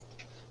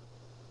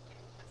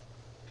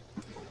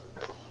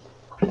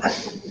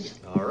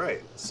All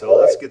right, so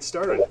let's get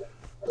started.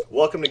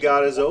 Welcome to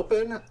God is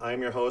Open.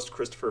 I'm your host,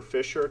 Christopher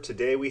Fisher.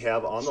 Today we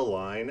have on the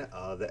line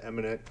the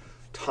eminent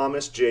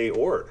Thomas J.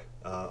 Oord,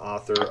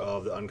 author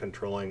of The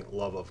Uncontrolling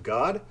Love of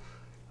God.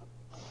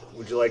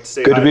 Would you like to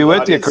say Good hi to be the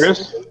with you, audience?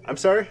 Chris. I'm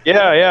sorry?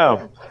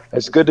 Yeah.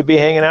 It's good to be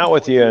hanging out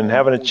with you and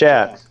having a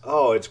chat.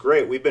 Oh, it's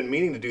great. We've been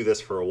meaning to do this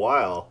for a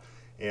while,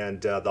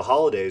 and the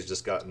holidays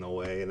just got in the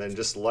way, and then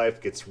just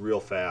life gets real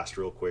fast,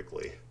 real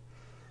quickly.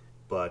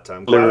 But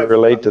I'm glad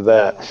Relate to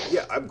that.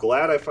 Yeah, I'm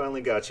glad I finally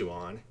got you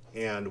on.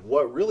 And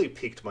what really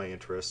piqued my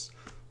interest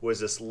was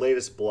this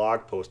latest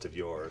blog post of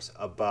yours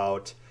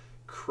about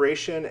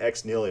creation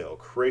ex nihilo,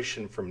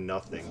 creation from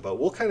nothing. But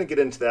we'll kind of get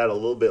into that a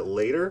little bit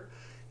later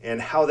and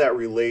how that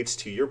relates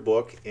to your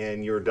book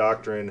and your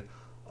doctrine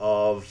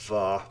of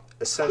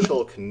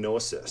essential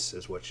kenosis,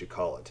 is what you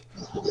call it.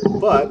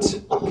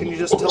 But can you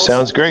just tell us?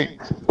 Sounds great.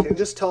 Can you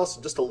just tell us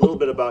just a little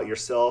bit about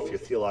yourself, your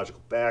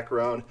theological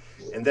background,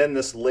 and then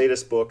this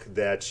latest book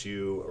that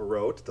you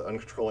wrote, The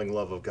Uncontrolling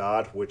Love of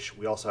God, which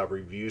we also have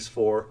reviews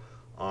for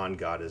on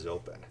God is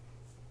Open.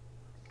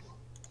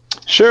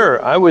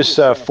 Sure. I was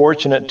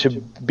fortunate to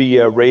be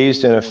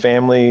raised in a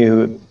family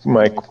who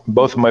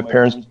both of my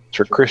parents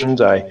are Christians.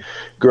 I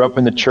grew up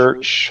in the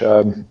church,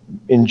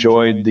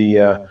 enjoyed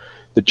the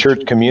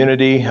church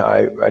community.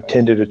 I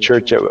attended a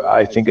church that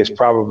I think is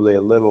probably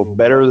a little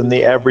better than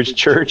the average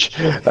church.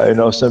 I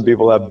know some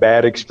people have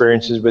bad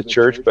experiences with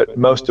church, but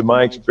most of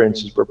my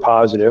experiences were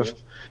positive.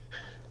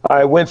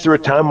 I went through a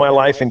time in my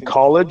life in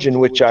college in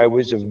which I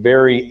was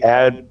very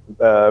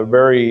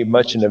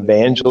much an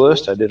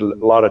evangelist. I did a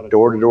lot of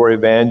door-to-door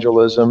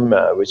evangelism.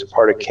 I was a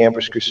part of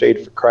Campus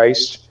Crusade for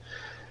Christ.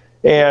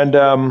 And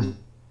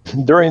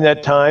during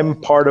that time,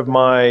 part of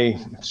my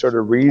sort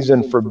of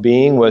reason for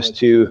being was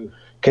to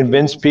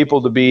convince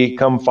people to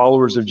become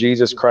followers of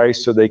Jesus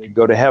Christ so they could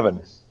go to heaven.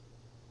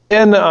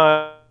 Then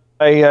I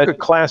took a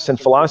class in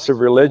philosophy of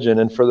religion,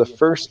 and for the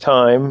first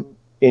time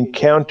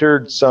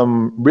encountered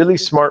some really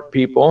smart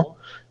people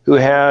who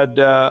had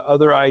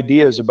other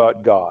ideas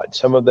about God.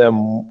 Some of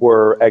them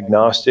were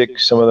agnostic,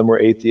 some of them were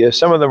atheists,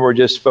 some of them were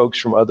just folks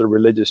from other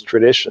religious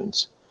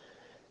traditions.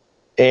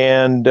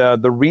 And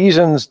the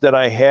reasons that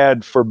I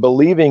had for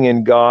believing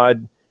in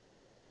God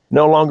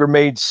no longer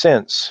made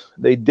sense.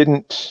 They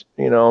didn't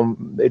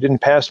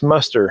pass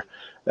muster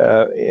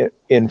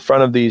in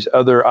front of these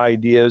other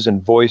ideas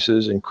and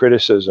voices and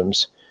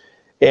criticisms.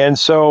 And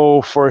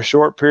so for a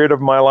short period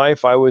of my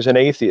life, I was an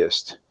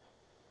atheist.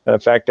 In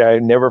fact, I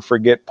never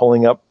forget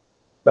pulling up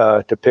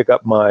to pick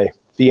up my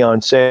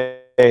fiancée,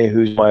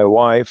 who's my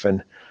wife,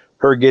 and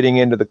her getting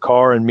into the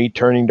car and me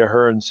turning to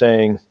her and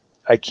saying,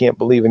 I can't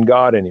believe in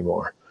God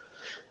anymore.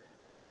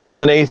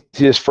 An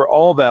atheist for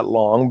all that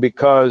long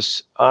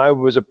because I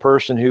was a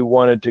person who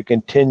wanted to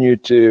continue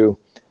to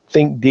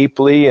think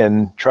deeply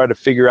and try to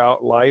figure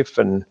out life,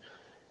 and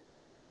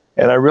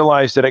I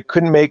realized that I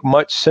couldn't make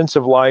much sense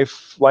of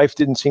life. Life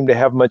didn't seem to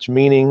have much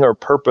meaning or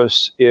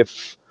purpose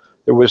if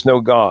there was no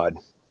God.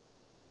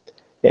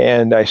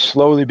 And I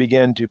slowly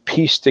began to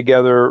piece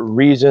together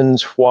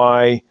reasons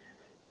why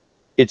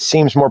it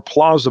seems more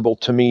plausible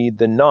to me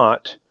than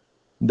not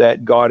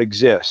that God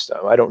exists.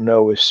 I don't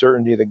know with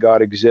certainty that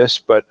God exists,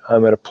 but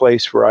I'm at a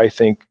place where I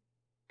think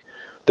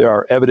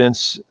there's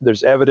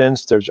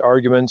evidence, there's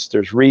arguments,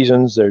 there's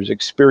reasons, there's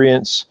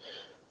experience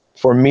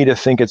for me to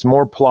think it's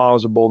more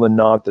plausible than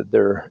not that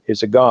there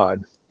is a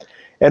God.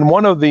 And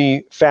one of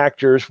the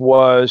factors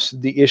was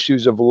the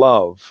issues of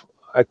love.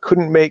 I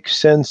couldn't make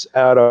sense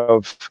out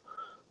of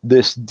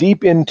this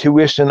deep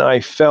intuition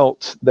I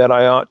felt that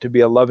I ought to be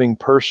a loving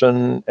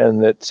person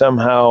and that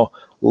somehow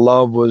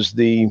love was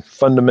the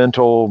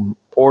fundamental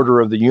order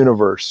of the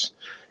universe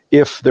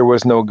if there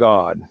was no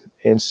God.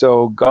 And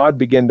so God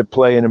began to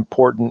play an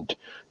important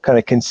kind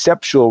of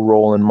conceptual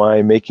role in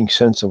my making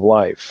sense of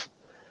life.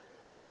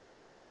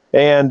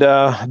 And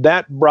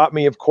that brought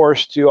me, of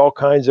course, to all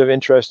kinds of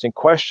interesting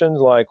questions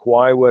like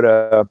why would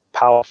a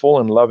powerful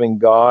and loving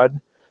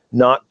God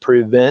not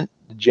prevent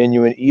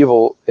genuine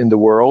evil in the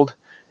world?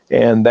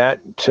 And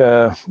that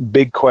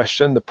big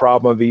question, the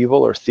problem of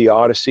evil or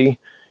theodicy,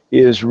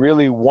 is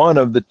really one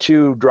of the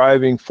two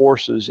driving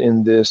forces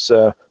in this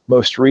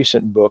most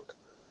recent book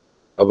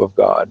of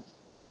God.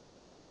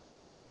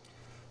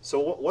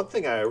 So one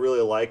thing I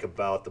really like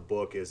about the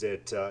book is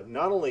it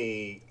not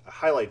only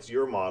highlights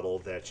your model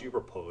that you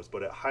propose,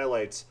 but it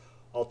highlights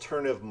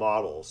alternative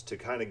models to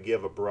kind of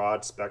give a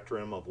broad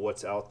spectrum of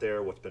what's out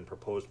there, what's been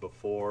proposed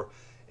before,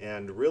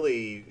 and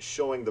really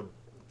showing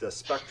the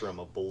spectrum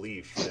of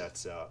belief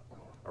that's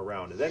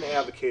around, and then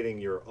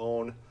advocating your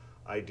own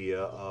idea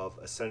of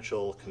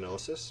essential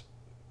kenosis.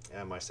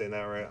 Am I saying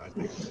that right? I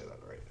think I'm saying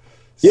that right.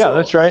 Yeah,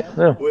 that's right.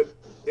 Yeah.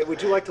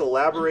 Would you like to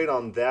elaborate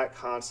on that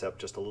concept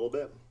just a little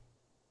bit?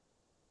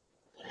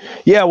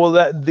 Yeah,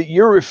 well,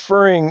 you're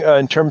referring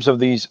in terms of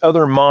these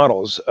other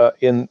models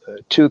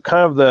to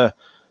kind of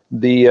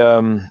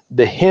the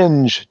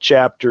hinge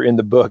chapter in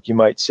the book, you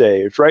might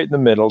say. It's right in the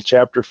middle,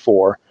 chapter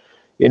 4,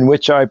 in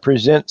which I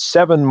present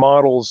 7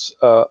 models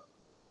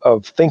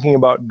of thinking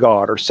about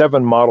God, or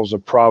 7 models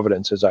of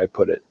providence, as I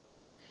put it.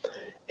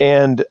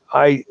 And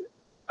I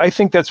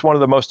think that's one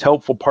of the most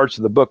helpful parts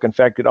of the book. In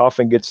fact, it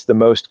often gets the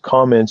most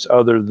comments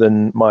other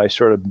than my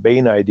sort of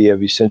main idea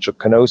of essential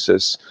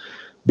kenosis,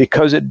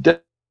 because it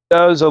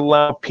does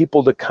allow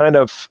people to kind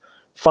of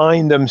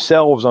find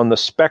themselves on the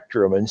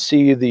spectrum and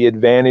see the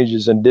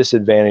advantages and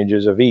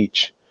disadvantages of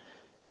each.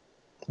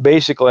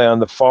 Basically, on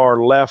the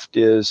far left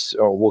is,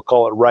 or we'll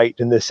call it right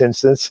in this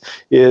instance,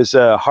 is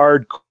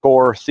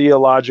hardcore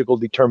theological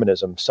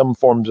determinism, some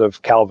forms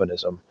of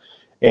Calvinism.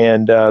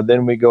 And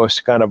then we go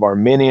to kind of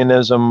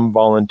Arminianism,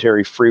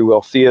 voluntary free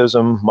will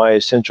theism, my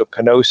essential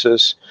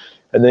kenosis.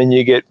 And then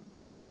you get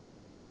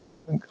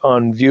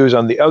on views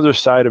on the other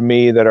side of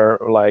me that are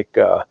like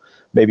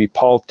maybe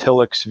Paul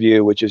Tillich's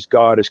view, which is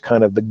God is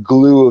kind of the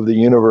glue of the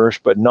universe,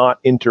 but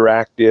not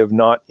interactive,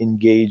 not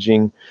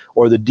engaging,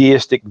 or the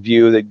deistic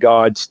view that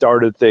God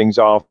started things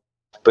off,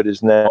 but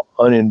is now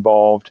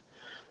uninvolved.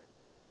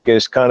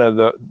 Is kind of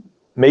the,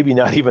 maybe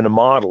not even a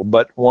model,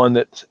 but one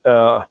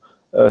that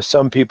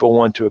some people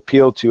want to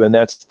appeal to, and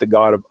that's the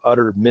God of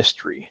utter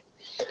mystery.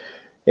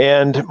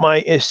 And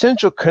my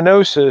essential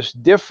kenosis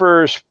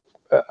differs.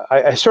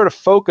 I sort of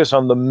focus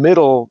on the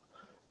middle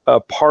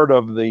part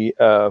of the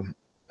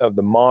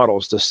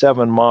models, the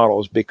 7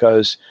 models,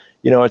 because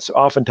it's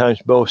oftentimes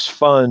most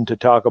fun to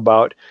talk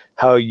about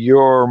how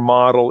your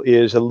model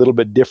is a little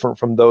bit different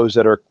from those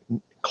that are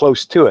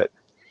close to it.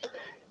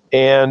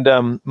 And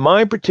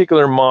my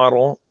particular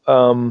model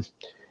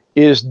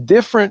is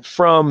different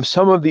from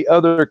some of the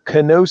other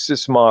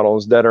kenosis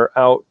models that are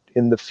out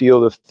in the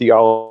field of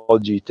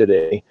theology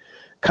today.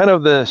 Kind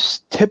of the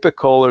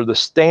typical or the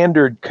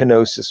standard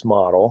kenosis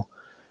model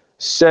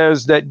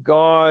says that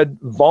God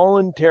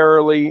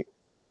voluntarily,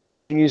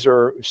 these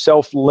are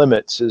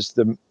self-limits is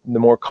the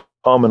more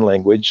common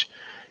language.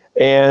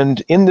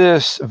 And in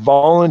this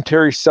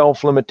voluntary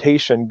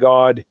self-limitation,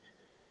 God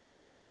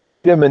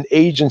gives them an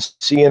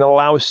agency and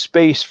allows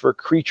space for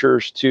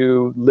creatures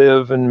to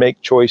live and make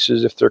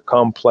choices if they're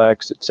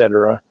complex,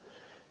 etc.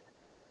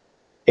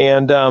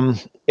 And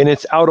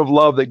it's out of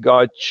love that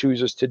God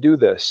chooses to do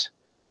this.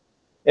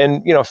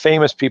 And,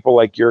 famous people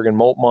like Jürgen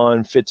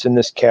Moltmann fits in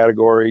this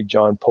category,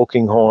 John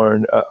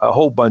Polkinghorne, a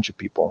whole bunch of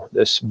people,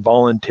 this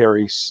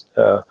voluntary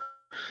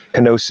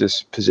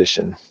kenosis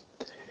position.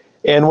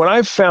 And what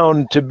I've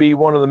found to be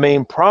one of the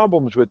main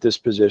problems with this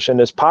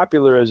position, as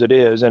popular as it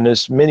is, and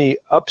as many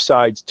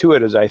upsides to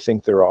it as I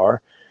think there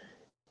are,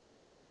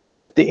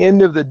 at the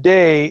end of the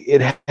day,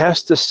 it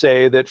has to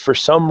say that for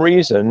some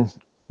reason,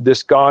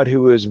 this God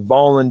who is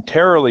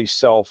voluntarily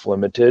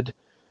self-limited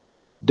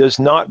does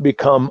not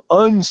become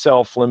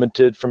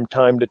unself-limited from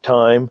time to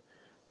time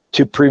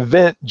to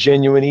prevent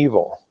genuine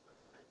evil.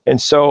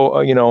 And so,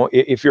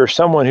 if you're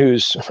someone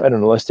who's, I don't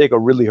know, let's take a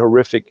really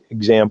horrific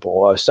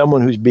example,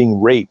 someone who's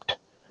being raped,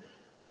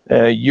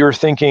 you're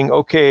thinking,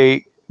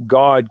 okay,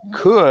 God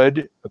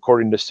could,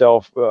 according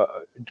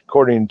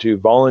to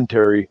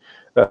voluntary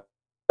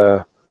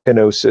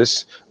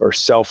kenosis or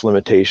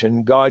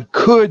self-limitation, God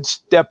could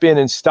step in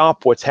and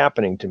stop what's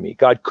happening to me.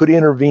 God could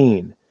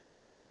intervene.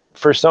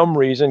 For some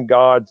reason,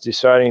 God's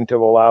deciding to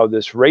allow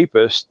this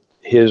rapist,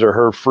 his or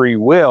her free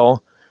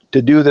will,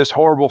 to do this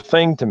horrible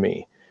thing to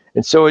me.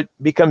 And so it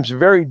becomes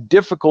very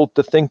difficult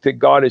to think that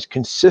God is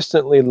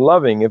consistently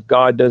loving if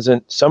God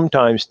doesn't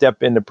sometimes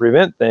step in to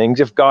prevent things,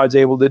 if God's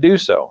able to do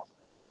so.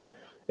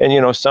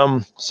 And,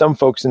 some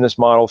folks in this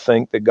model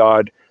think that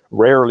God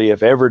rarely,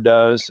 if ever,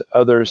 does.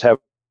 Others have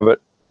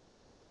it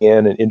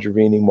in and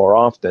intervening more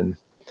often.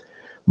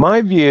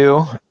 My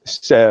view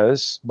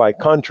says, by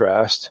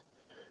contrast,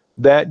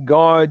 that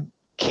God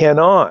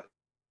cannot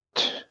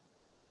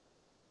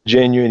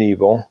genuine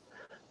evil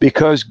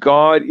because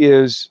God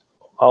is,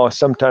 I'll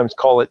sometimes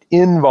call it,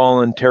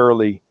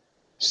 involuntarily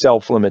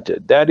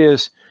self-limited. That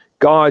is,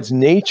 God's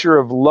nature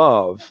of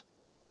love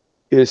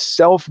is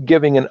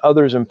self-giving and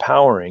others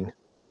empowering.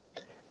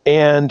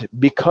 And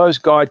because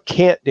God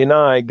can't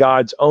deny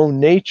God's own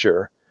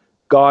nature,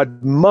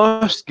 God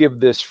must give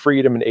this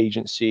freedom and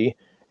agency,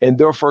 and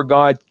therefore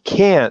God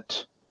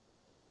can't,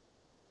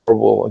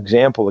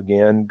 example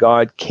again,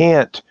 God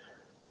can't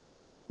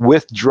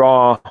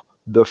withdraw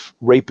the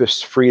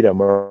rapist's freedom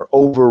or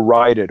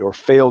override it or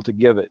fail to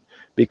give it,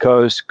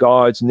 because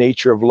God's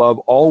nature of love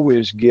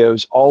always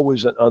gives,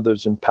 always and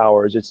others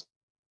empowers. It's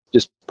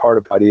just part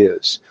of what it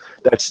is.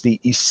 That's the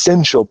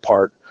essential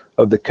part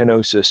of the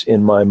kenosis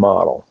in my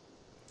model.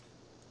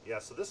 Yeah,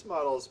 so this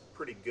model is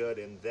pretty good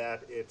in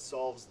that it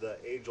solves the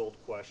age-old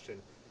question.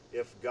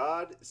 If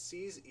God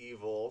sees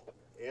evil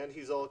and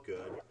he's all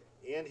good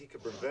and he can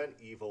prevent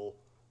evil,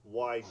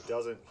 why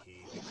doesn't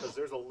he? Because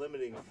there's a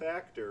limiting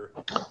factor,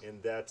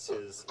 and that's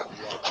his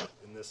love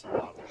in this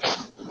model.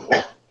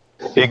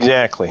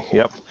 Exactly.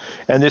 Yep.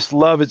 And this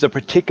love is a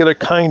particular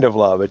kind of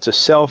love. It's a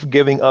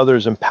self-giving,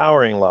 others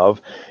empowering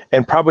love.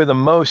 And probably the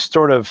most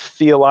sort of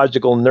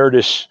theological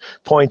nerdish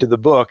point of the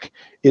book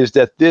is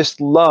that this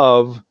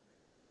love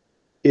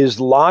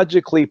is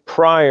logically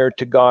prior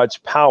to God's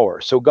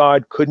power. So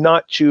God could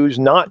not choose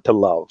not to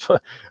love,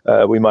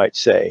 we might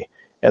say.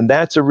 And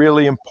that's a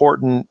really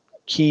important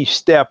key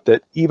step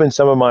that even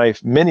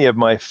many of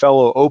my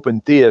fellow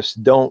open theists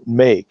don't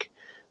make.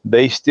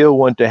 They still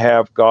want to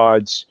have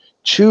God's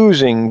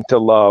choosing to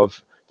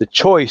love, the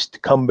choice to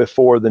come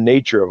before the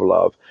nature of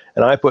love.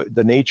 And I put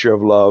the nature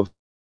of love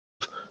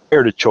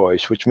prior to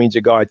choice, which means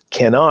that God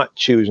cannot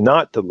choose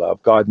not to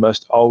love. God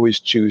must always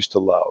choose to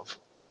love.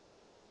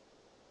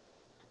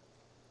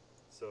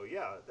 So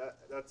yeah,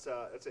 that's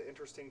an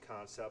interesting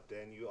concept,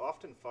 and you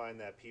often find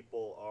that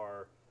people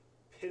are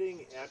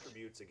pitting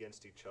attributes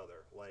against each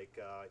other. Like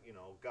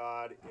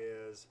God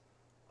is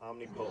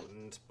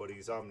omnipotent, but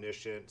he's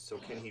omniscient. So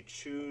can he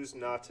choose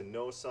not to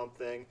know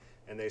something?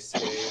 And they say,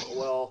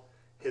 well,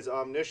 his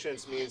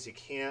omniscience means he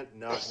can't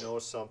not know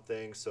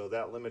something, so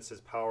that limits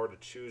his power to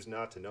choose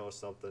not to know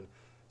something.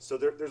 So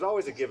there's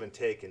always a give and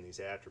take in these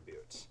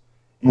attributes.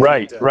 And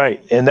Right,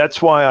 right. And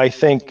that's why I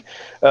think,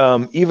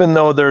 even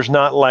though there's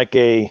not like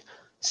a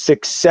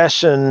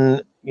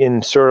succession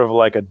in sort of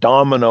like a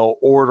domino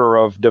order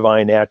of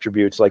divine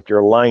attributes, like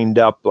you're lined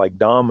up like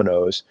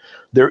dominoes,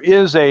 there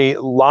is a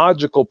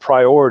logical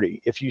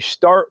priority. If you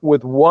start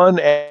with one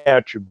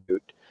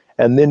attribute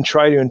and then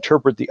try to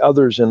interpret the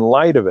others in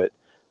light of it,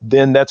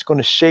 then that's going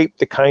to shape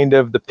the kind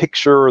of the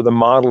picture or the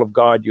model of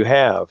God you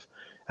have.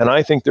 And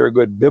I think there are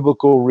good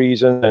biblical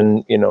reasons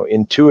and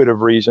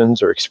intuitive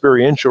reasons or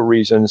experiential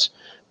reasons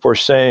for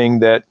saying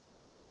that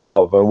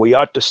love, and we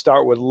ought to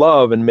start with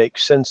love and make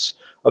sense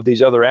of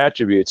these other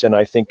attributes. And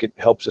I think it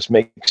helps us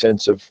make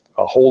sense of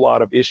a whole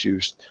lot of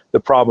issues, the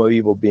problem of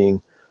evil being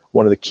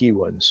one of the key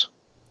ones.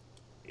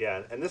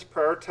 yeah, and this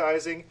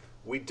prioritizing,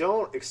 we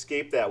don't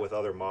escape that with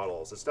other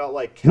models. It's not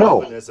like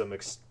No, Calvinism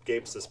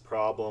escapes this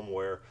problem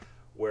where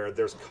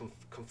there's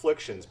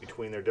conflictions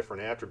between their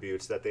different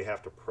attributes that they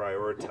have to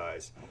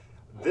prioritize.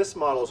 This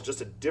model is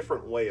just a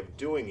different way of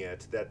doing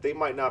it that they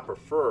might not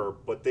prefer,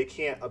 but they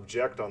can't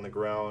object on the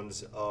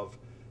grounds of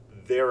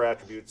their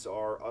attributes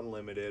are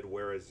unlimited,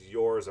 whereas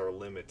yours are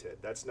limited.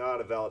 That's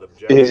not a valid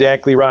objection.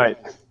 exactly right.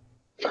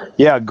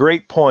 Yeah,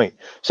 great point.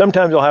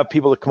 Sometimes I'll have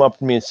people that come up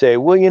to me and say,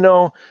 well,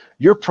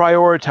 you're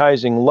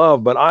prioritizing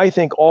love, but I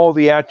think all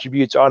the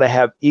attributes ought to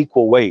have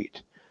equal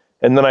weight.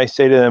 And then I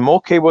say to them,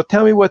 okay, well,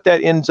 tell me what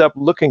that ends up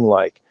looking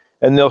like.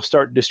 And they'll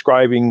start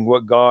describing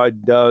what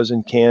God does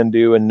and can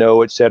do and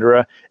know,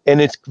 etc. And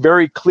it's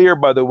very clear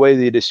by the way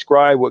they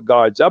describe what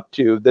God's up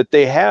to that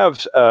they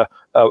have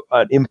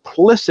an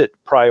implicit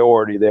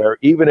priority there,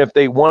 even if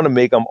they want to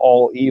make them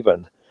all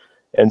even.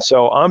 And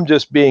so I'm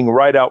just being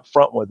right out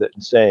front with it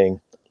and saying,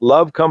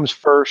 love comes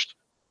first.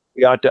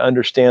 We ought to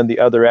understand the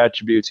other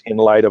attributes in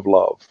light of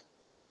love.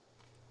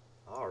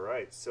 All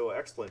right, so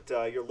excellent.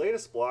 Your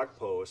latest blog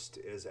post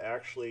is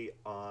actually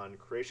on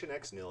creation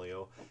ex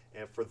nihilo,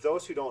 and for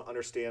those who don't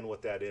understand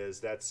what that is,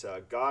 that's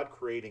God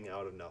creating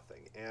out of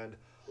nothing. And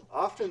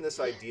often this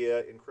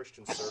idea in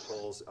Christian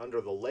circles under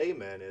the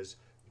laymen is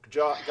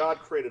God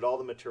created all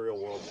the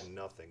material world from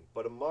nothing.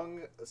 But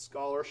among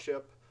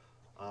scholarship,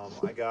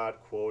 I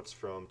got quotes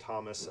from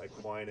Thomas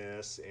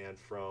Aquinas and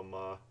from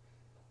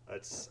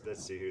let's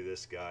see who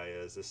this guy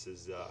is. This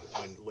is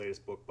my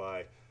latest book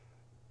by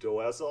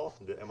Doezel.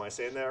 Am I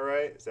saying that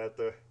right? Is that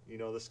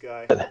this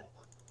guy?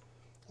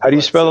 How do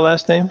you But spell the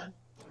last name?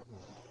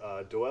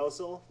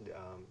 Doezel,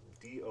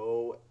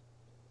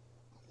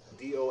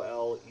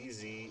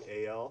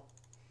 Dolezal.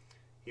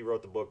 He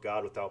wrote the book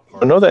God Without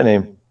I know Parts. that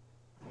name.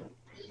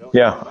 No,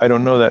 Yeah, I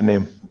don't know that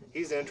name.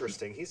 he's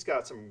interesting. He's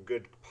got some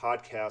good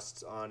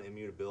podcasts on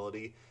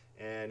immutability,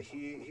 and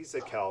he's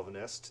a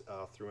Calvinist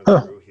through and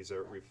Huh. through. He's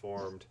a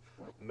Reformed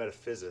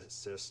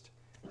metaphysicist.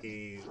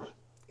 He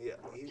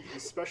he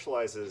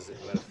specializes in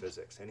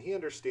metaphysics, and he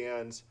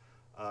understands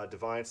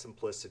divine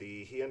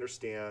simplicity. He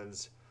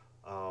understands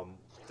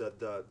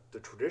the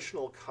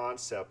traditional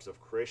concepts of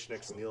creation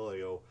ex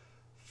nihilo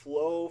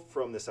flow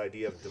from this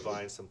idea of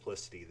divine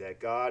simplicity, that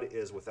God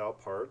is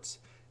without parts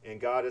and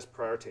God is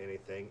prior to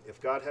anything. If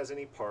God has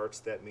any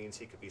parts, that means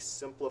he could be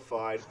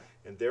simplified,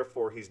 and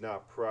therefore he's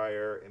not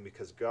prior. And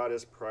because God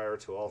is prior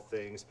to all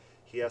things,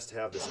 he has to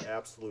have this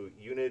absolute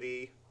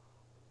unity.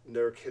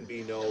 There can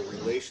be no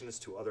relations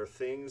to other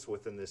things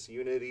within this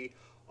unity.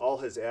 All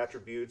his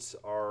attributes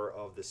are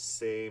of the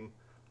same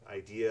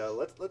idea.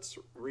 Let's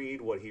read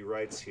what he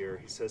writes here.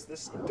 He says,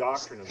 this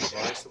doctrine of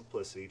divine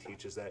simplicity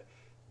teaches that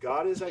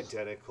God is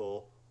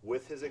identical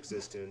with his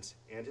existence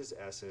and his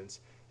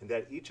essence, and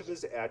that each of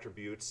his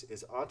attributes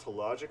is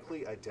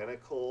ontologically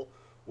identical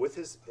with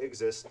his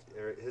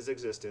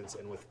existence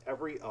and with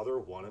every other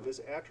one of his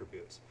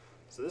attributes.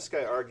 So this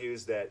guy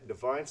argues that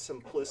divine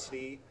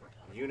simplicity,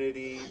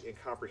 unity, and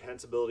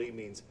comprehensibility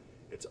means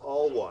it's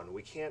all one.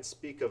 We can't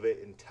speak of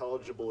it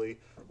intelligibly.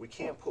 We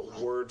can't put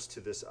words to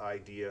this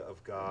idea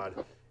of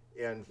God.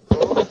 And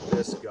from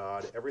this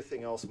God,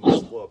 everything else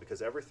must flow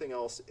because everything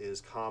else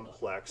is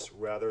complex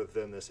rather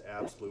than this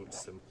absolute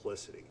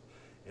simplicity.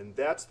 And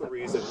that's the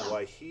reason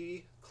why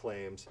he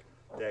claims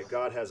that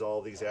God has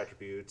all these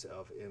attributes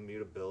of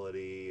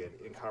immutability and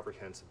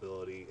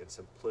incomprehensibility and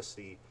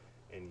simplicity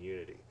and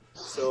unity.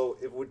 So,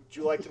 would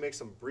you like to make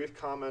some brief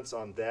comments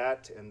on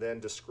that and then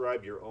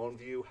describe your own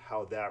view,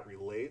 how that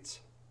relates?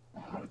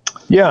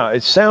 Yeah,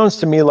 it sounds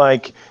to me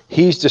like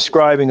he's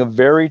describing a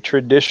very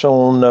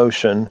traditional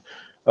notion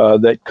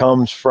that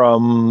comes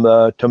from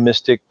the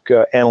Thomistic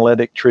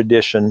analytic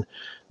tradition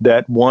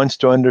that wants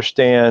to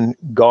understand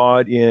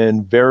God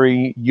in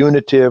very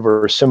unitive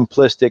or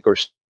simplistic or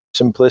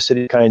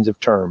simplicity kinds of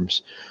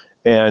terms.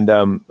 And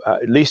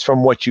at least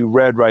from what you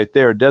read right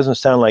there, it doesn't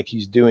sound like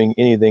he's doing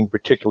anything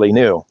particularly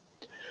new.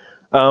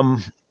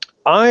 Um,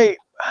 I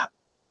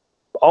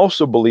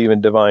also believe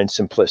in divine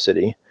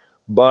simplicity,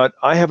 but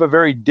I have a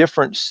very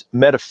different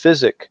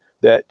metaphysic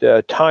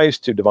that ties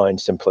to divine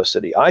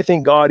simplicity. I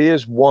think God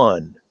is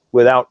one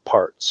without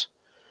parts.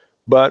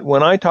 But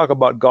when I talk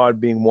about God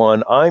being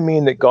one, I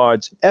mean that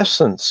God's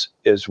essence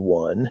is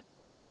one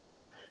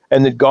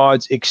and that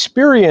God's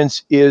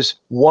experience is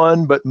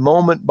one, but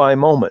moment by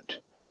moment.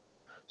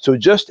 So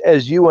just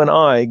as you and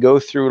I go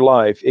through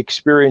life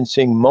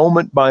experiencing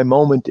moment by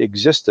moment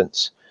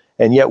existence,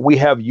 and yet we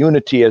have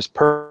unity as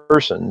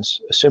persons,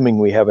 assuming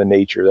we have a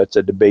nature, that's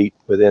a debate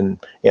within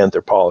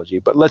anthropology,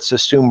 but let's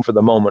assume for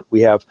the moment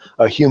we have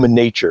a human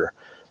nature,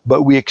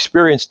 but we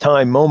experience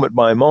time moment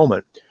by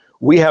moment.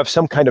 We have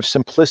some kind of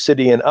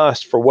simplicity in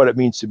us for what it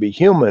means to be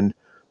human,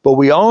 but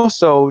we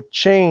also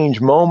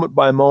change moment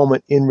by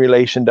moment in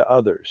relation to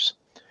others.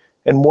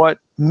 And what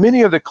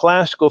many of the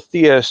classical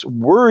theists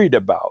worried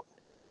about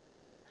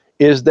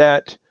is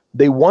that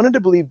they wanted to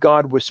believe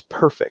God was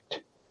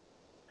perfect.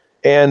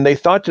 And they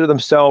thought to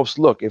themselves,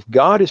 look, if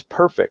God is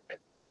perfect,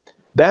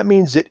 that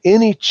means that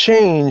any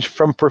change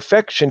from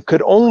perfection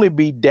could only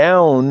be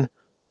down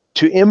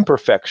to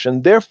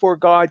imperfection. Therefore,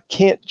 God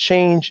can't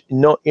change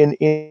in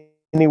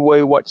any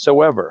way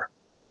whatsoever.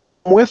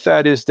 With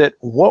that is that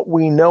what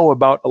we know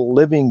about a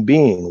living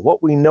being,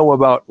 what we know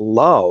about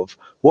love,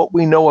 what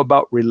we know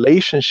about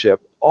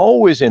relationship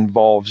always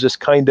involves this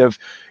kind of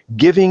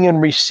giving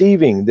and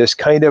receiving, this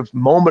kind of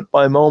moment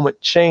by moment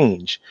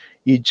change.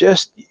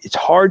 It's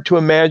hard to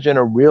imagine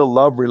a real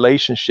love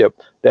relationship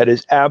that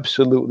is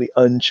absolutely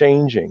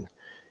unchanging.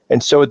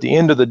 And so at the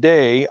end of the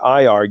day,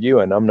 I argue,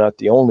 and I'm not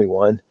the only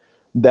one,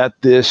 that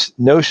this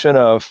notion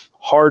of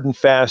hard and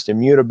fast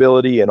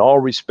immutability in all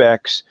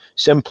respects,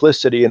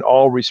 simplicity in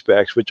all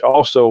respects, which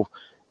also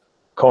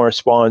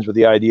corresponds with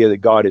the idea that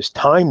God is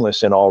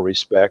timeless in all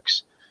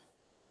respects,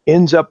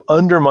 ends up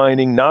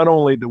undermining not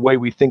only the way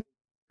we think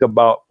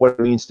about what it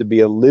means to be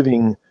a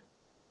living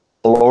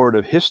Lord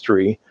of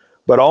history,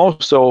 but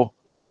also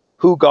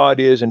who God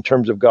is in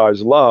terms of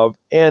God's love.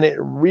 And it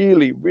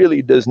really,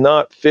 really does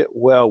not fit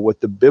well with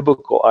the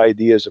biblical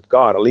ideas of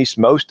God, at least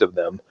most of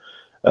them,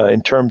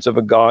 in terms of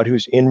a God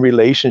who's in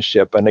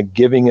relationship and a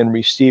giving and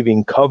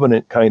receiving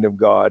covenant kind of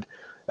God,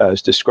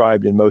 as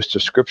described in most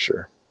of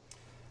Scripture.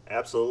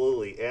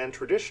 Absolutely. And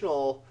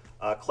traditional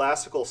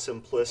classical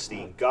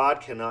simplicity,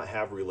 God cannot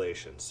have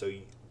relations. So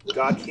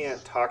God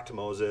can't talk to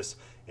Moses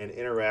and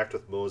interact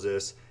with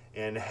Moses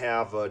and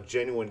have a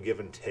genuine give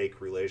and take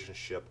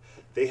relationship.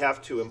 They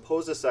have to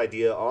impose this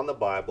idea on the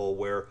Bible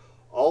where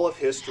all of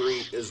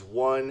history is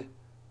one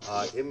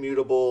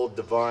immutable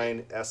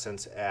divine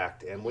essence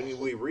act. And when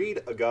we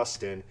read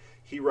Augustine,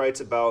 he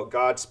writes about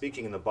God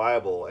speaking in the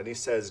Bible, and he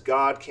says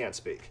God can't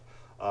speak.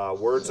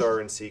 Words are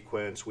in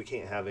sequence. We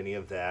can't have any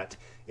of that.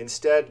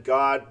 Instead,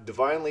 God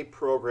divinely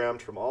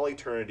programmed from all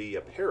eternity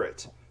a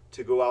parrot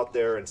to go out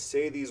there and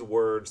say these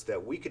words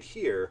that we could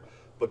hear,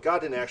 but God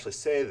didn't actually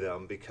say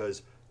them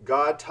because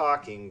God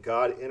talking,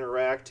 God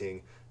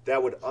interacting,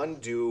 that would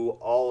undo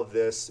all of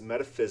this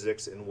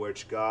metaphysics in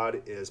which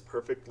God is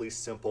perfectly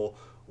simple.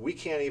 We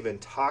can't even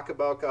talk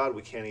about God.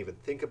 We can't even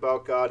think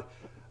about God.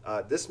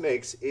 This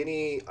makes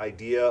any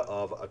idea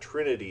of a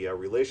Trinity, a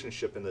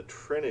relationship in the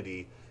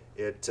Trinity,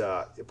 it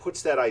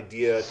puts that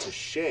idea to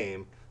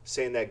shame,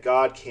 saying that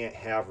God can't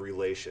have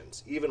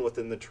relations, even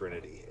within the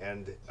Trinity.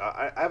 And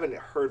I haven't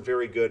heard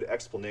very good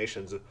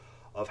explanations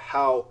of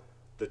how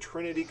the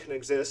Trinity can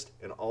exist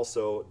and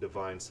also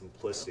divine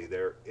simplicity.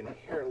 They're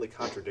inherently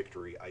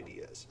contradictory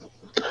ideas.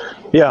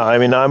 Yeah, I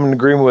mean, I'm in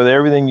agreement with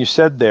everything you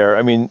said there.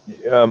 I mean,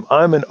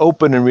 I'm an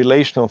open and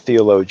relational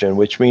theologian,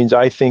 which means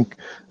I think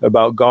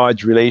about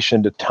God's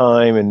relation to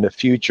time and the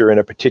future in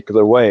a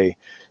particular way.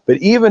 But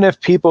even if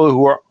people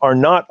who are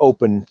not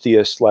open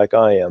theists like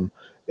I am,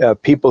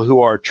 people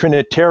who are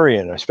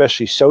Trinitarian,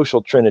 especially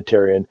social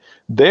Trinitarian,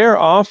 they're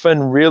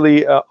often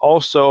really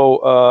also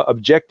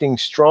objecting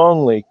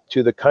strongly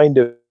to the kind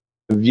of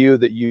view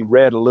that you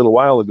read a little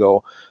while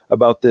ago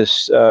about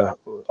this,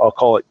 I'll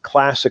call it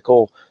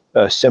classical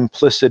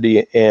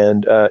simplicity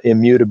and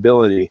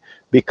immutability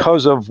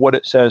because of what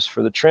it says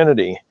for the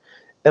Trinity.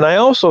 And I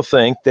also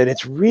think that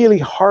it's really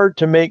hard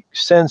to make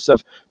sense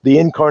of the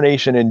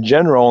incarnation in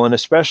general, and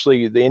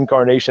especially the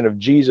incarnation of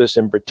Jesus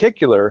in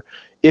particular,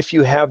 if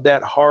you have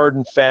that hard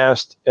and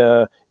fast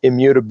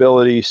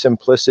immutability,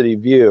 simplicity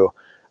view.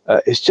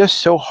 It's just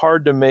so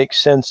hard to make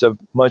sense of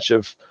much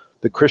of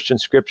the Christian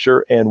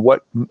scripture and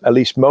what at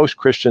least most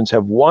Christians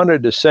have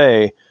wanted to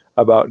say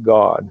about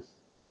God.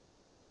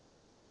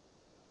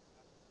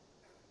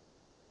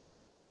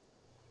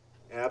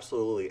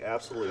 Absolutely,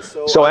 absolutely.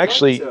 So So I'd like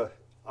actually, to.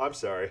 I'm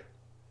sorry.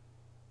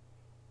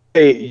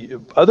 Hey,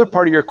 other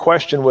part of your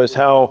question was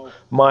how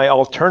my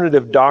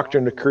alternative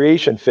doctrine of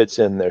creation fits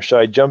in there. Should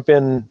I jump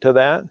into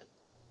that?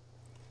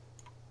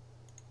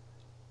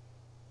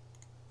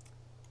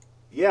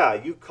 Yeah,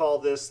 you call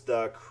this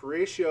the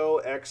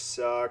Creatio ex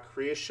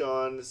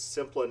Creation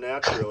Simpla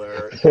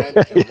Naturae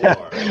et Yeah,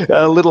 Amor.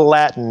 a little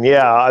Latin.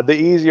 Yeah, the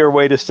easier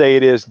way to say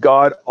it is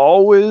God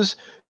always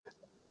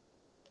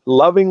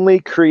lovingly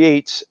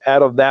creates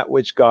out of that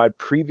which God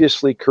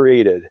previously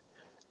created,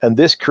 and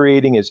this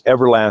creating is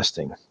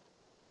everlasting.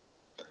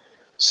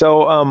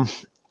 So,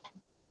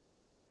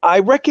 I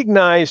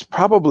recognized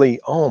probably,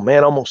 oh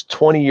man, almost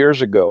 20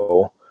 years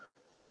ago,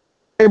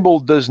 the Bible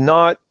does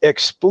not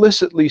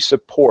explicitly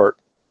support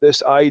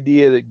this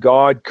idea that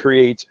God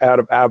creates out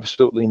of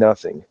absolutely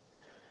nothing.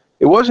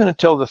 It wasn't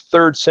until the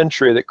third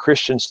century that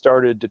Christians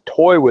started to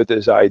toy with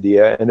this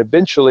idea, and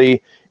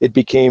eventually it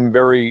became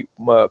very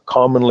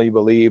commonly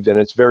believed, and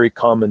it's very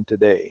common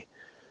today.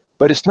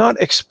 But it's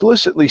not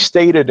explicitly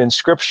stated in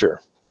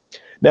Scripture.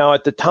 Now,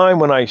 at the time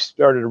when I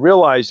started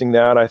realizing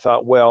that, I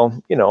thought,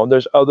 well,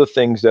 there's other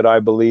things that I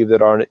believe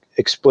that aren't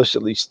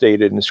explicitly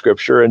stated in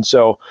Scripture. And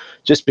so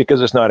just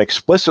because it's not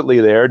explicitly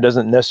there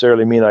doesn't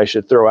necessarily mean I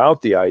should throw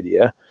out the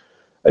idea.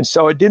 And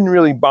so it didn't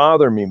really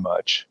bother me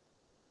much.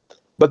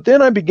 But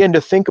then I began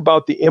to think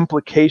about the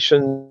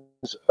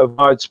implications of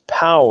God's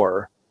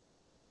power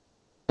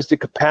as the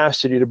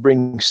capacity to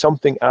bring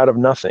something out of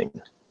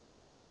nothing.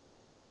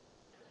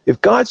 If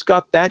God's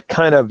got that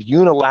kind of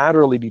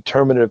unilaterally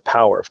determinative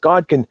power, if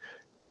God can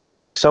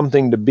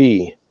something to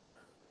be,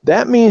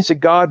 that means that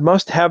God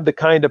must have the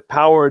kind of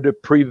power to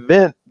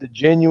prevent the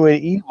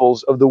genuine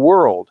evils of the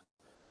world.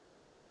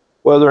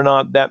 Whether or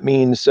not that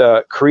means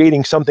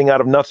creating something out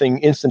of nothing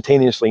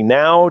instantaneously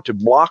now to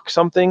block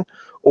something,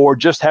 or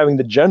just having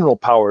the general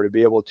power to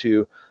be able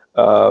to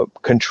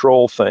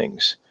control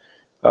things.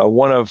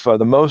 One of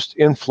the most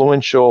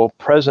influential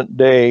present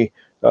day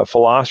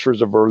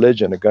philosophers of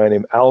religion, a guy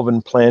named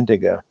Alvin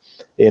Plantinga,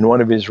 in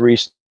one of his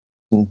recent,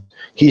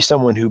 he's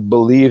someone who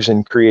believes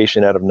in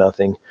creation out of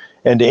nothing.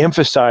 And to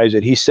emphasize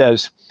it, he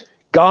says,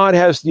 God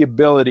has the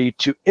ability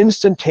to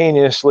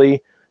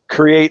instantaneously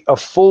create a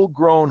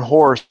full-grown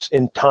horse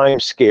in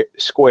Times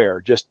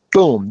Square. Just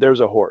boom,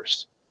 there's a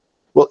horse.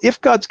 Well, if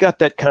God's got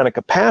that kind of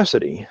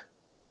capacity,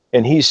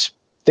 and he's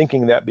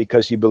thinking that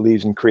because he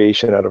believes in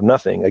creation out of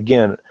nothing,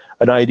 again,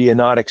 an idea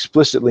not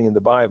explicitly in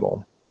the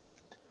Bible,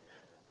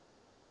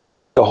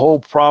 the whole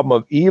problem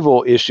of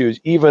evil issue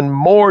is even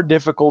more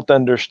difficult to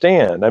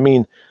understand. I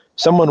mean,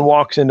 someone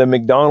walks into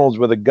McDonald's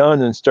with a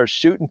gun and starts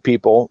shooting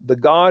people. The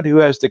God who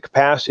has the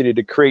capacity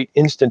to create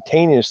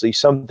instantaneously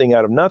something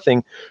out of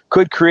nothing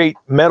could create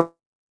metal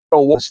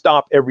and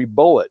stop every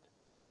bullet.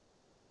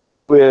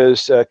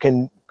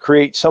 Can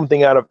create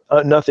something out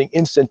of nothing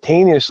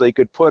instantaneously,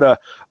 could put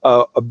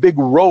a big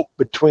rope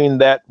between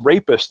that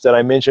rapist that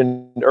I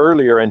mentioned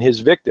earlier and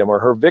his victim or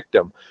her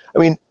victim. I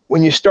mean,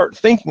 when you start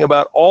thinking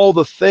about all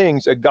the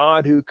things a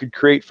God who could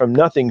create from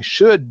nothing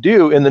should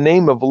do in the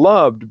name of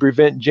love to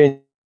prevent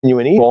genuine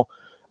evil,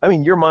 I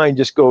mean, your mind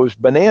just goes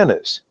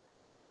bananas.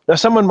 Now,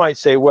 someone might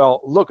say,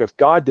 well, look, if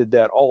God did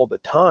that all the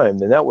time,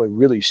 then that would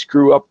really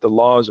screw up the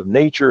laws of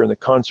nature and the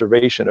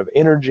conservation of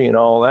energy and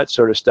all that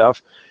sort of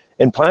stuff.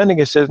 And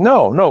Plantinga says,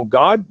 no,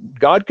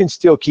 God can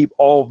still keep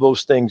all of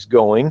those things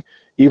going,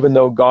 even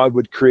though God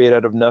would create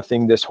out of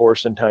nothing this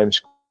horse in Times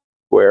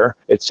Square,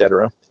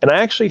 etc. And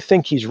I actually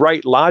think he's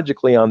right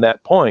logically on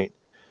that point.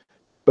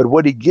 But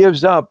what he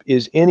gives up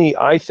is any,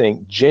 I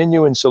think,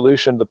 genuine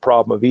solution to the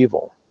problem of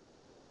evil.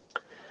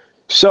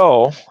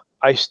 So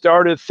I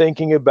started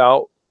thinking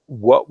about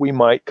what we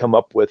might come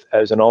up with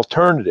as an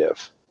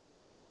alternative.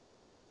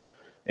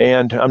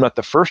 And I'm not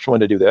the first one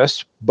to do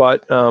this,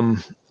 but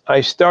I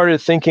started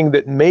thinking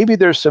that maybe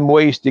there's some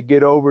ways to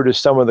get over to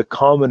some of the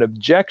common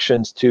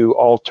objections to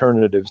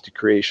alternatives to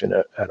creation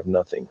out of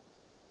nothing.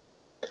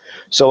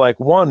 So like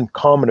one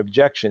common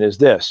objection is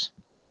this.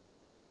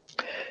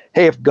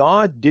 Hey, if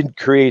God didn't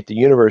create the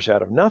universe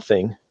out of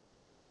nothing,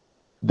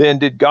 then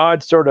did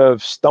God sort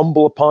of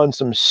stumble upon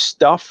some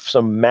stuff,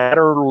 some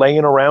matter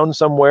laying around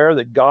somewhere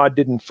that God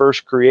didn't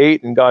first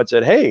create? And God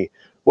said, hey,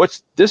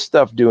 what's this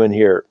stuff doing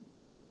here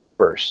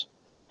first?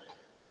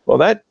 Well,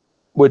 that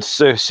would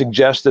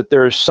suggest that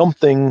there is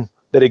something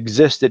that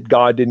exists that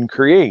God didn't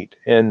create.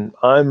 And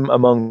I'm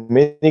among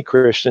many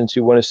Christians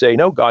who want to say,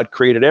 no, God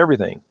created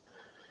everything.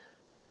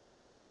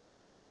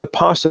 The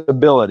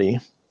possibility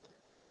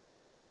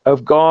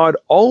of God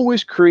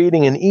always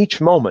creating in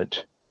each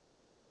moment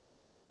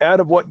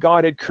out of what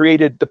God had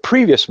created the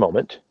previous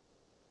moment,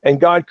 and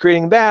God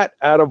creating that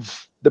out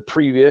of the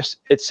previous,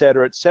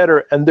 etc.,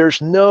 etc., and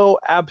there's no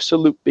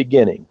absolute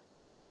beginning.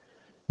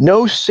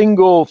 No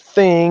single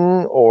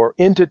thing or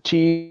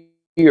entity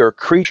or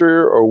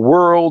creature or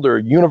world or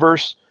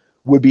universe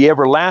would be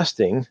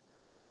everlasting.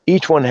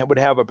 Each one would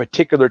have a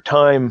particular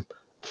time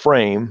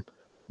frame,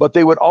 but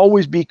they would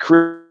always be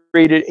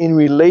created in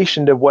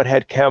relation to what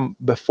had come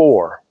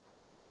before.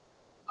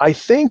 I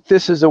think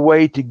this is a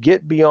way to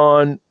get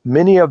beyond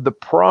many of the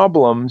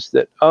problems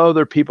that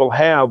other people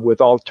have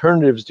with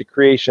alternatives to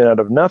creation out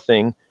of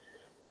nothing,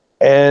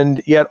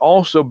 and yet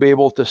also be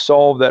able to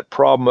solve that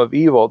problem of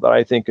evil that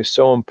I think is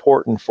so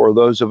important for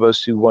those of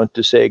us who want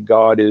to say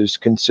God is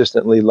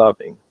consistently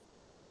loving.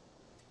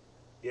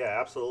 Yeah,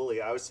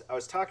 absolutely. I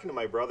was talking to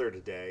my brother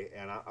today,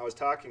 and I was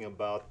talking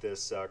about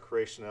this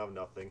creation out of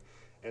nothing.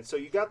 And so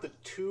you got the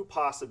two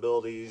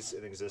possibilities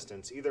in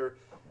existence: either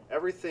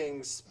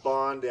everything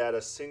spawned at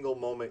a single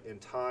moment in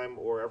time,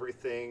 or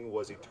everything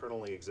was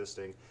eternally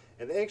existing.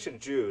 And the ancient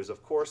Jews,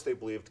 of course, they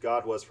believed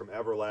God was from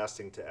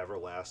everlasting to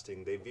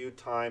everlasting. They viewed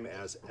time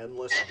as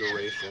endless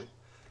duration.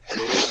 They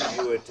didn't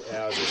view it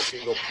as a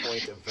single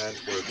point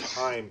event where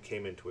time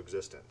came into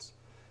existence.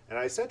 And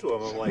I said to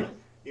him, I'm like,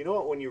 you know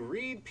what? When you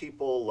read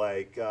people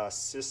like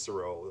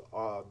Cicero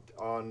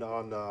on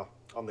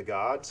the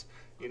gods,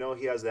 you know,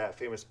 he has that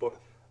famous book.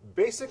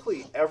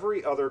 Basically,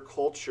 every other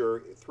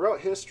culture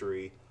throughout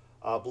history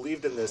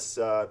believed in this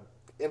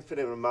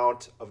infinite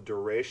amount of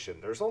duration.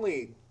 There's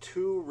only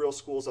two real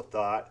schools of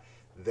thought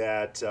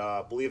that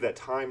believe that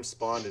time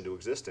spawned into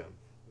existence.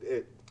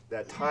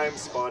 That time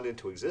spawned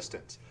into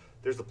existence.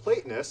 There's the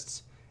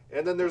Platonists,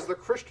 and then there's the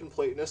Christian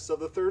Platonists of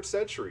the 3rd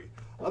century.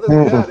 Other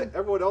than that,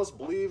 everyone else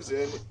believes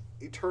in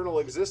eternal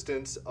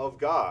existence of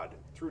God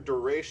through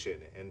duration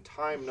and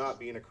time not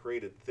being a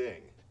created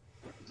thing.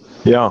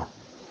 Yeah.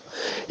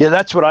 Yeah,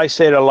 that's what I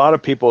say to a lot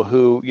of people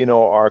who,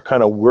 are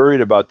kind of worried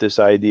about this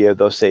idea.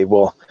 They'll say,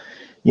 well,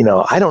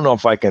 I don't know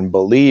if I can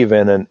believe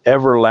in an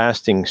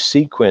everlasting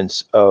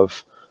sequence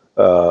of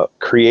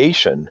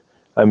creation.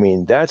 I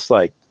mean, that's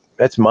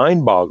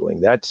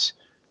mind-boggling. That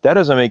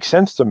doesn't make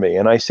sense to me.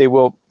 And I say,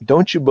 well,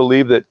 don't you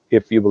believe that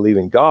if you believe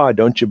in God,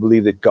 don't you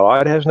believe that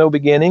God has no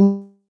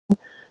beginning?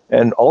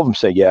 And all of them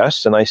say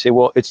yes. And I say,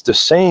 well, it's the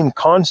same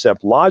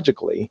concept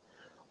logically.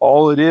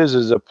 All it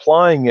is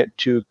applying it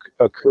to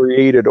a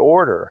created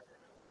order.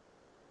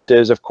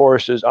 Says, of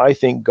course, is I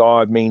think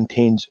God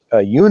maintains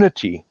a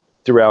unity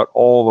throughout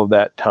all of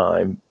that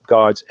time.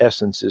 God's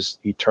essence is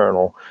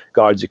eternal.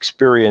 God's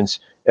experience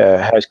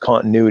has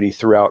continuity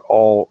throughout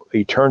all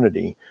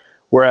eternity.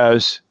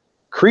 Whereas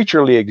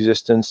creaturely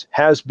existence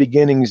has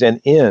beginnings and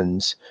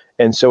ends.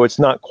 And so it's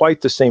not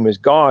quite the same as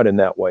God in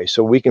that way.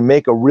 So we can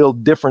make a real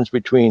difference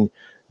between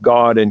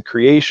God and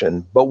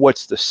creation. But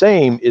what's the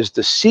same is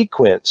the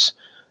sequence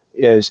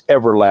is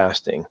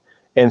everlasting.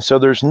 And so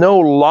there's no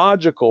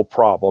logical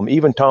problem.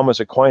 Even Thomas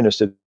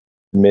Aquinas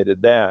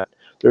admitted that.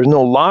 There's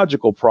no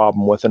logical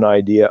problem with an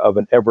idea of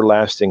an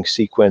everlasting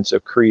sequence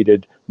of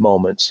created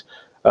moments.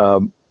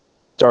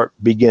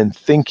 Begin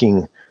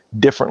thinking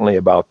differently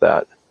about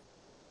that.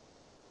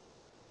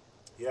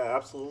 Yeah,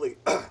 absolutely.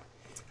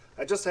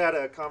 I just had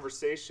a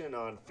conversation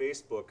on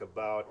Facebook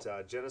about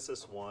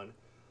Genesis 1.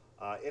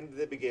 In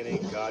the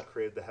beginning, God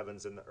created the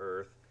heavens and the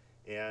earth.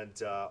 And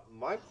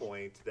my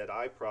point that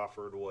I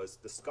proffered was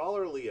the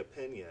scholarly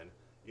opinion,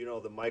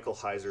 the Michael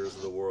Heisers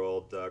of the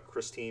world,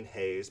 Christine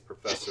Hayes,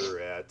 professor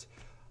at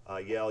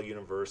Yale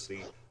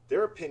University,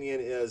 their opinion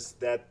is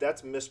that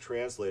that's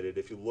mistranslated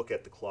if you look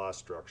at the clause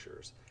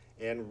structures.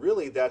 And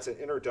really, that's an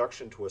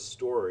introduction to a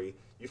story.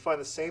 You find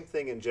the same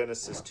thing in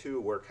Genesis 2,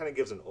 where it kind of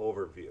gives an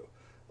overview.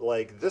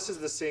 Like, this is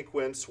the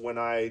sequence when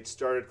I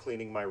started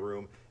cleaning my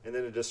room, and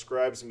then it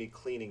describes me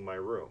cleaning my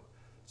room.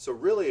 So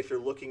really, if you're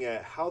looking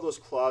at how those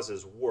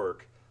clauses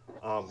work,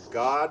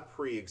 God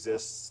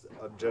pre-exists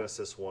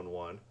Genesis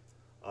 1:1.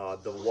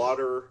 The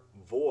water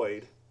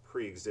void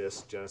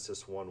pre-exists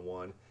Genesis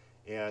 1:1.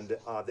 And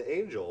the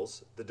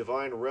angels, the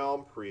divine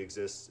realm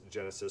pre-exists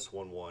Genesis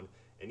 1:1.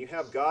 And you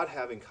have God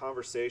having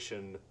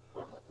conversation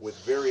with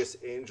various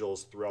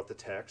angels throughout the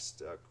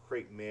text,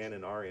 create man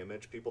in our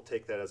image. People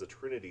take that as a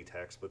Trinity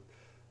text, but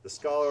the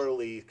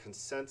scholarly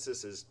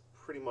consensus is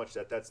pretty much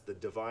that that's the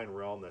divine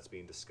realm that's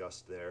being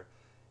discussed there.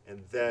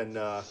 And then,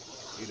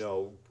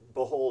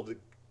 behold,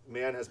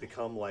 man has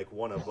become like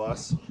one of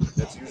us.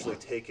 That's usually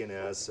taken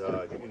as,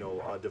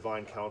 a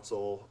divine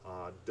council,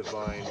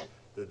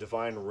 the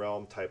divine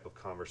realm type of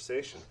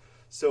conversation.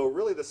 So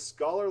really the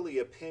scholarly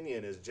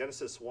opinion is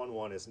Genesis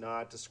 1:1 is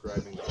not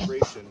describing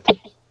creation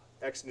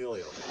ex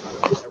nihilo,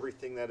 out of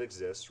everything that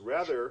exists.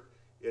 Rather,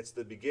 it's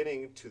the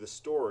beginning to the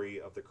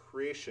story of the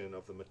creation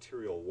of the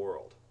material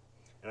world.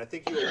 And I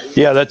think you alluded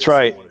to that's this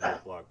right. in one of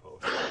your blog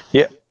posts.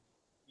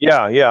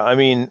 Yeah. I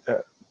mean,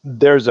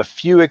 there's a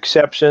few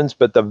exceptions,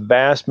 but the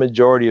vast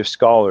majority of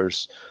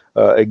scholars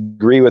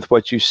agree with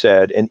what you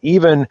said. And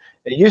even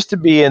it used to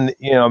be in,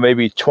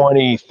 maybe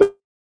 20,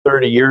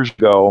 30 years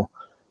ago,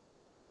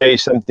 say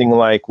something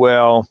like,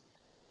 well,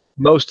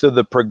 most of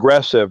the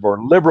progressive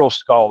or liberal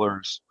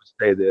scholars would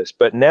say this,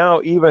 but now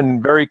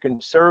even very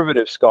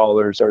conservative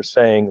scholars are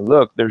saying,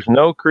 look, there's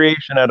no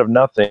creation out of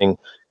nothing,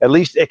 at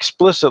least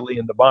explicitly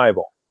in the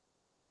Bible.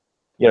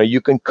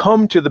 You can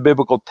come to the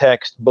biblical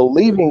text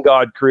believing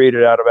God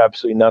created out of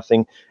absolutely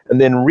nothing,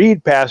 and then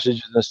read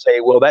passages and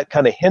say, well, that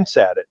kind of hints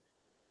at it.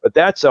 But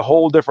that's a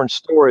whole different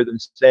story than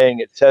saying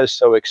it says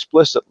so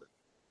explicitly.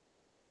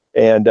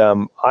 And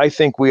I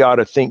think we ought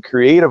to think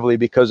creatively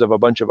because of a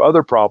bunch of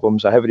other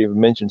problems. I haven't even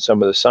mentioned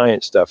some of the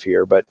science stuff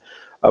here, but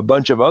a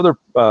bunch of other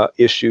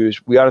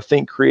issues. We ought to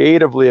think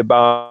creatively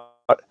about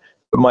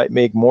it might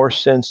make more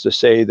sense to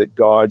say that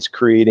God's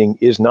creating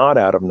is not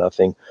out of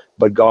nothing,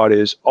 but God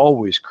is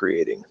always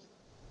creating.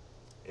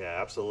 Yeah,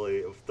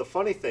 absolutely. The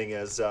funny thing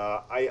is,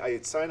 I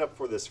signed up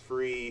for this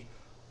free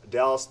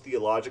Dallas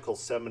Theological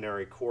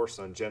Seminary course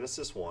on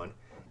Genesis 1,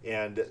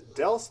 and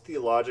Dallas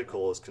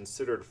Theological is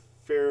considered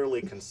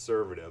fairly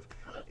conservative.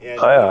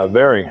 And Yeah,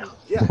 very.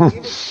 yeah,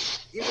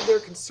 even their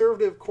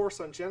conservative course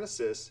on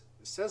Genesis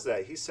says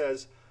that. He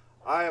says,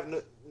 I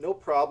have no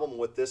problem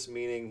with this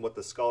meaning what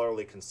the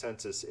scholarly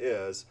consensus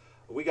is.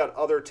 We got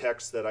other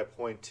texts that I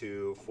point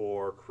to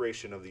for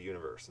creation of the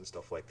universe and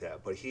stuff like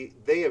that. But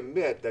they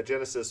admit that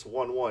Genesis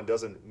 1:1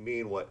 doesn't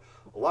mean what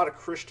a lot of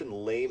Christian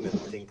laymen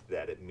think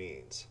that it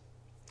means.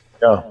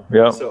 Yeah,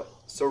 yeah.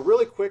 So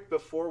really quick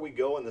before we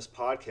go in this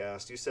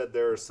podcast, you said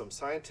there are some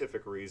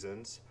scientific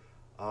reasons.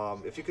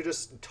 If you could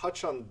just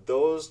touch on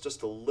those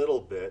just a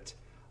little bit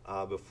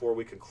before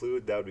we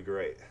conclude, that would be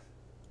great.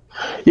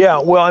 Yeah,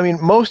 well, I mean,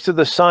 most of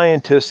the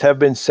scientists have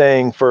been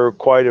saying for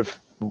quite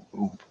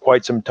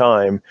some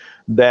time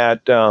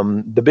that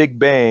the Big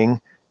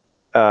Bang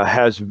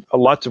has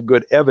lots of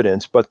good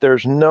evidence, but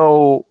there's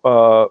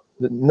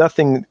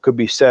nothing could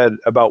be said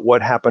about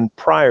what happened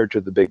prior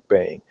to the Big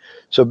Bang.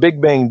 So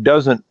Big Bang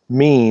doesn't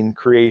mean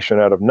creation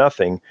out of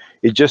nothing.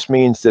 It just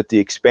means that the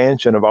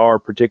expansion of our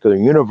particular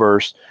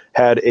universe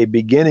had a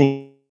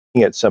beginning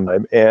at some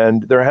time,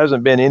 and there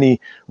hasn't been any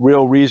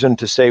real reason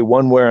to say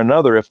one way or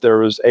another if there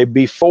was a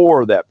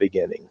before that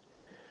beginning.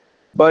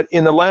 But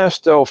in the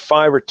last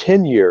 5 or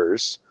 10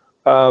 years,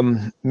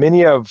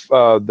 many of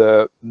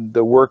the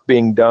work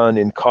being done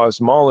in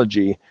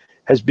cosmology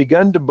has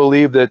begun to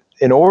believe that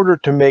in order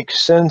to make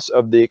sense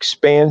of the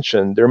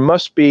expansion, there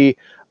must be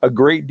a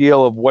great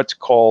deal of what's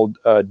called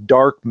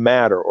dark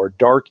matter or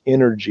dark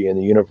energy in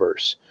the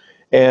universe.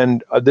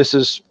 And this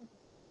is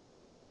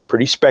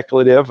pretty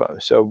speculative,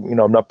 so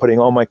I'm not putting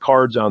all my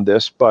cards on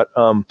this, but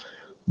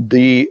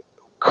the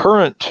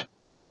current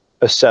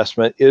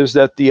assessment is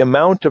that the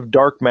amount of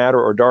dark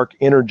matter or dark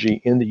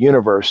energy in the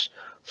universe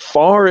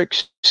far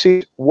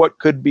exceeds what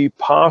could be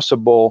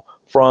possible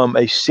from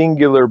a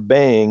singular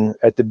bang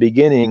at the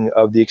beginning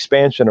of the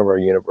expansion of our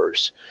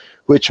universe,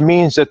 which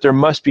means that there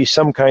must be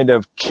some kind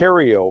of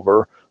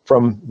carryover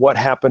from what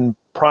happened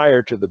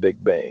prior to the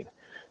Big Bang.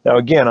 Now,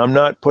 again, I'm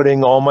not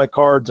putting all my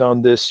cards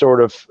on this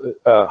sort of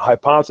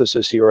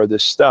hypothesis here or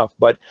this stuff,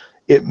 but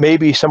it may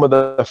be some of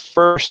the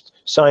first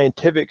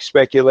scientific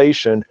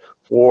speculation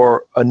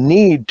or a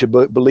need to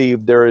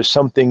believe there is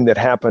something that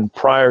happened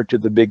prior to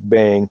the Big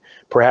Bang.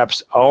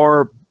 Perhaps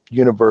our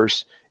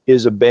universe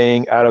is a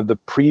bang out of the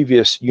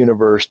previous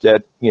universe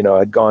that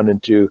had gone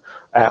into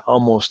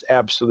almost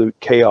absolute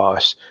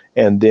chaos,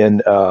 and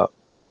then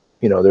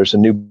there's a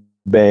new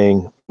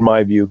bang. In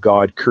my view,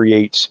 God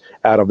creates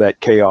out of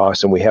that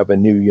chaos, and we have a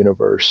new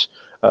universe,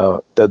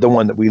 the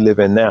one that we live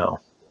in now.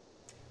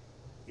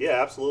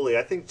 Yeah, absolutely.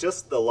 I think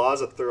just the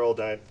laws of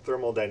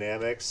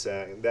thermodynamics,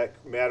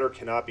 that matter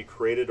cannot be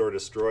created or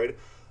destroyed,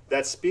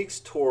 that speaks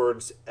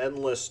towards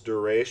endless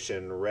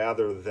duration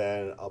rather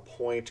than a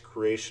point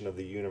creation of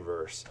the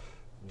universe.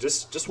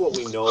 Just what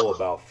we know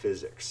about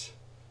physics.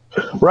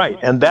 Right,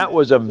 and that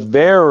was a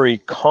very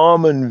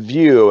common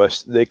view.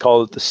 They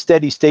call it the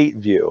steady state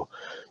view.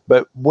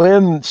 But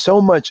when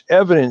so much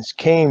evidence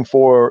came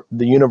for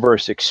the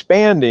universe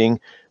expanding,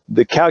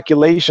 the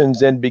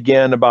calculations then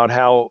began about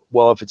how,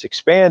 well, if it's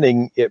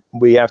expanding,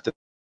 we have to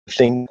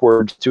think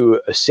words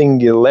to a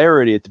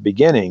singularity at the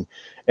beginning.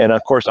 And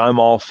of course, I'm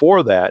all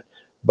for that.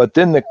 But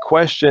then the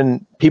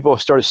question, people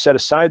started to set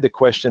aside the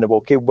question of,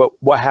 okay,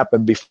 what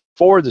happened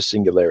before the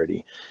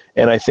singularity?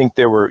 And I think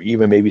there were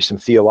even maybe some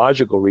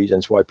theological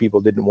reasons why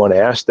people didn't want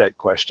to ask that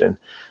question.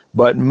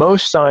 But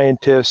most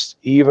scientists,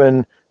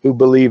 even who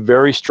believe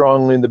very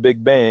strongly in the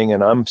Big Bang,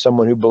 and I'm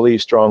someone who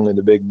believes strongly in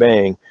the Big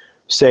Bang,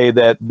 say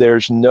that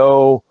there's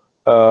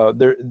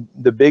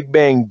the Big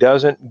Bang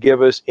doesn't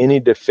give us any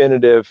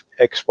definitive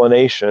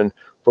explanation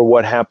for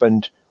what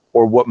happened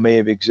or what may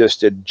have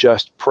existed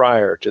just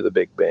prior to the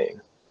Big Bang.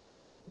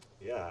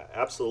 Yeah,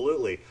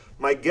 absolutely.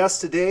 My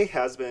guest today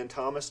has been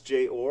Thomas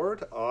J.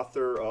 Oord,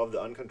 author of The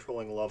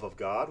Uncontrolling Love of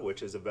God,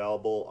 which is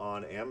available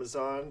on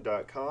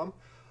Amazon.com.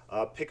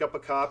 Pick up a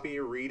copy,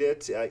 read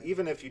it.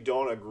 Even if you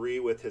don't agree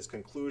with his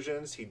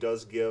conclusions, he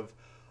does give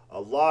a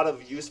lot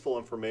of useful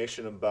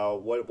information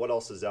about what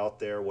else is out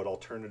there, what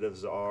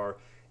alternatives are,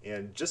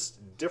 and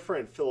just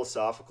different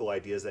philosophical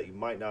ideas that you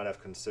might not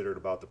have considered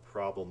about the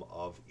problem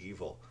of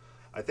evil.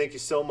 I thank you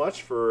so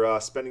much for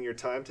spending your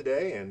time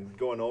today and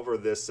going over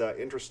this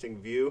interesting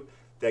view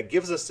that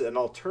gives us an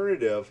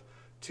alternative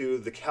to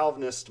the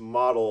Calvinist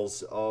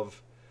models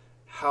of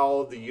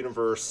how the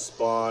universe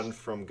spawned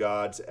from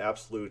God's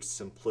absolute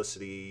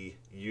simplicity,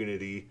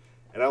 unity.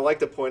 And I like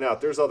to point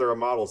out there's other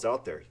models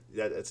out there.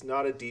 That it's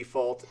not a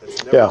default.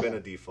 It's never been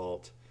a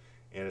default.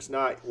 And it's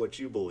not what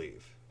you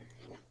believe.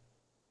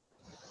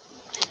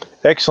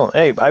 Excellent.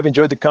 Hey, I've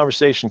enjoyed the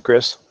conversation,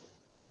 Chris.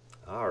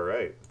 All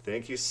right.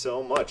 Thank you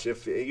so much.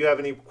 If you have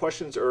any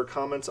questions or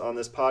comments on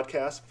this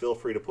podcast, feel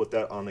free to put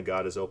that on the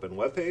God is Open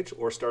webpage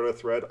or start a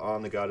thread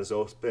on the God is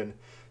Open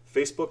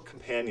Facebook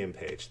companion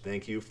page.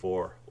 Thank you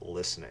for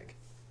listening.